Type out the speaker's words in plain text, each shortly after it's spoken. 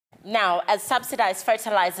Now, as subsidized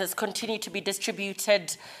fertilizers continue to be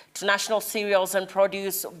distributed to National Cereals and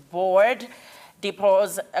Produce Board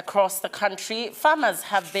depots across the country, farmers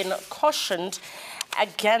have been cautioned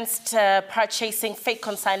against purchasing fake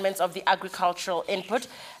consignments of the agricultural input.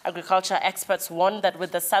 Agriculture experts warn that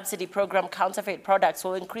with the subsidy program, counterfeit products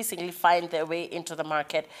will increasingly find their way into the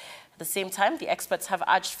market. At the same time, the experts have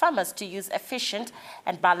urged farmers to use efficient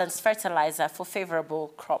and balanced fertilizer for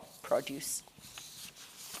favourable crop produce.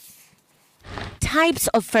 Types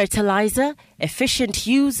of fertilizer, efficient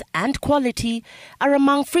use and quality are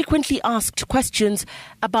among frequently asked questions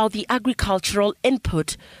about the agricultural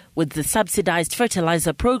input. With the subsidized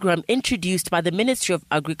fertilizer program introduced by the Ministry of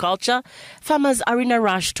Agriculture, farmers are in a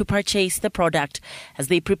rush to purchase the product as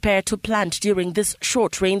they prepare to plant during this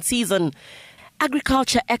short rain season.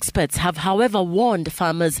 Agriculture experts have, however, warned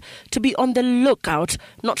farmers to be on the lookout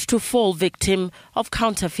not to fall victim of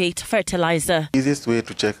counterfeit fertilizer. The easiest way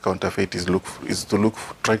to check counterfeit is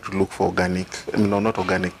try to look for organic, not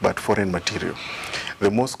organic, but foreign material. The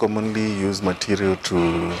most commonly used material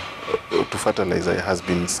to fertilizer has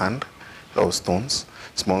been sand or stones,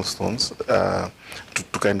 small stones, to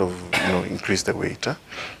kind of increase the weight.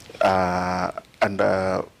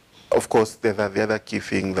 Of course, the other key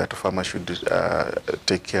thing that a farmer should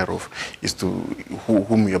take care of is to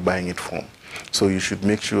whom you're buying it from. So you should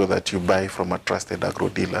make sure that you buy from a trusted agro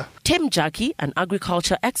dealer. Tim Jackie, an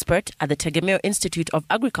agriculture expert at the Tegemeo Institute of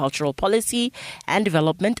Agricultural Policy and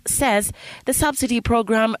Development, says the subsidy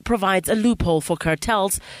program provides a loophole for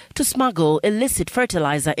cartels to smuggle illicit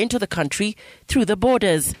fertilizer into the country through the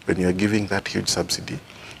borders. When you're giving that huge subsidy,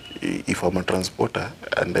 if I'm a transporter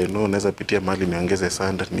and I know naweza pitia mali niongeze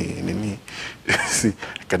sand I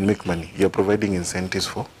can make money. You're providing incentives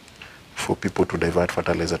for people to divert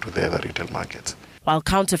fertilizer to the other retail markets. While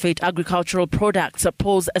counterfeit agricultural products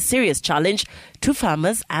pose a serious challenge to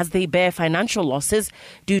farmers as they bear financial losses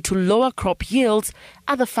due to lower crop yields,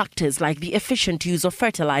 other factors like the efficient use of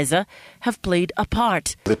fertilizer have played a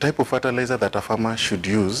part. The type of fertilizer that a farmer should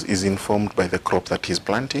use is informed by the crop that he's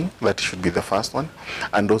planting. That should be the first one,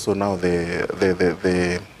 and also now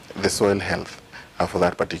the soil health for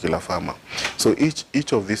that particular farmer. So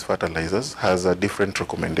each of these fertilizers has a different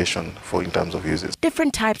recommendation in terms of uses.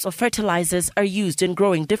 Different types of fertilizers are used in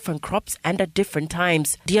growing different crops and at different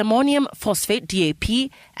times. Diammonium phosphate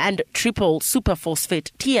DAP and triple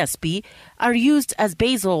superphosphate TSP are used as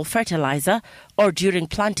basal fertilizer or during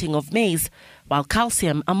planting of maize, while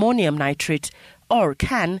calcium ammonium nitrate or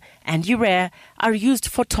CAN and urea are used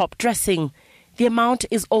for top dressing. The amount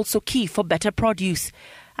is also key for better produce.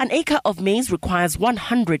 An acre of maize requires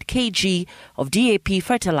 100 kg of DAP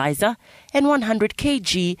fertilizer and 100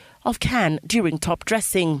 kg of CAN during top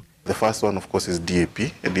dressing. The first one, of course, is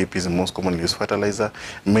DAP. DAP is the most commonly used fertilizer,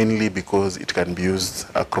 mainly because it can be used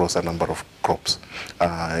across a number of crops,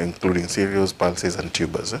 including cereals, pulses, and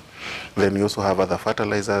tubers. Then we also have other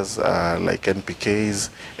fertilizers like NPKs.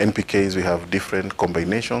 NPKs, we have different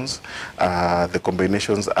combinations. The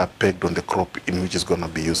combinations are pegged on the crop in which it's going to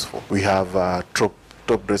be useful. We have top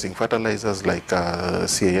dressing fertilizers like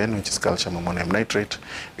CAN, which is calcium ammonium nitrate.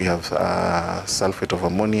 We have sulfate of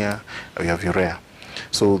ammonia. We have urea.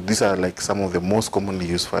 So these are like some of the most commonly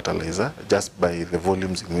used fertilizer just by the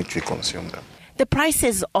volumes in which we consume them. The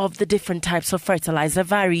prices of the different types of fertilizer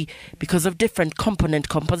vary because of different component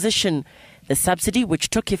composition. The subsidy, which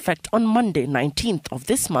took effect on Monday, 19th of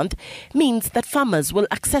this month, means that farmers will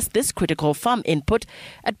access this critical farm input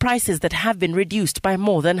at prices that have been reduced by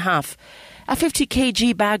more than half. A 50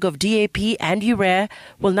 kg bag of DAP and urea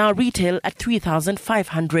will now retail at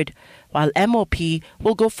 3,500, while MOP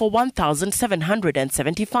will go for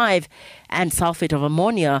 1,775, and sulfate of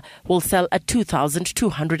ammonia will sell at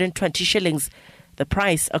 2,220 shillings. The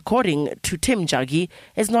price, according to Tim Jaggi,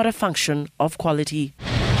 is not a function of quality.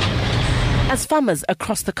 As farmers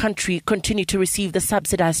across the country continue to receive the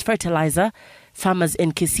subsidized fertilizer, farmers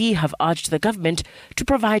in Kisii have urged the government to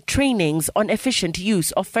provide trainings on efficient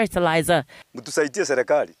use of fertilizer. Mtusaidie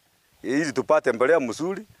serikali ili tupate mbolea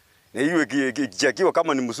mzuri na iwe kijakiwa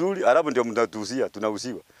kama ni mzuri, alafu ndio mtatuuzia,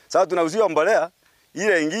 tunauziwa. Sasa tunauziwa mbolea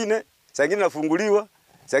ile nyingine, saa nyingine nafunguliwa,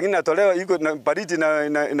 saa nyingine natolewa iko na baridi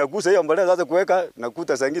na inagusa hiyo mbolea, sasa kuweka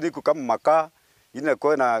nakuta saa nyingine iko kama makaa,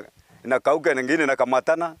 inakuwa na The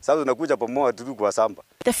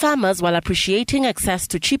farmers, while appreciating access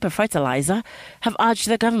to cheaper fertilizer, have urged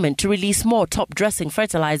the government to release more top-dressing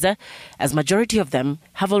fertilizer, as majority of them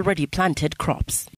have already planted crops.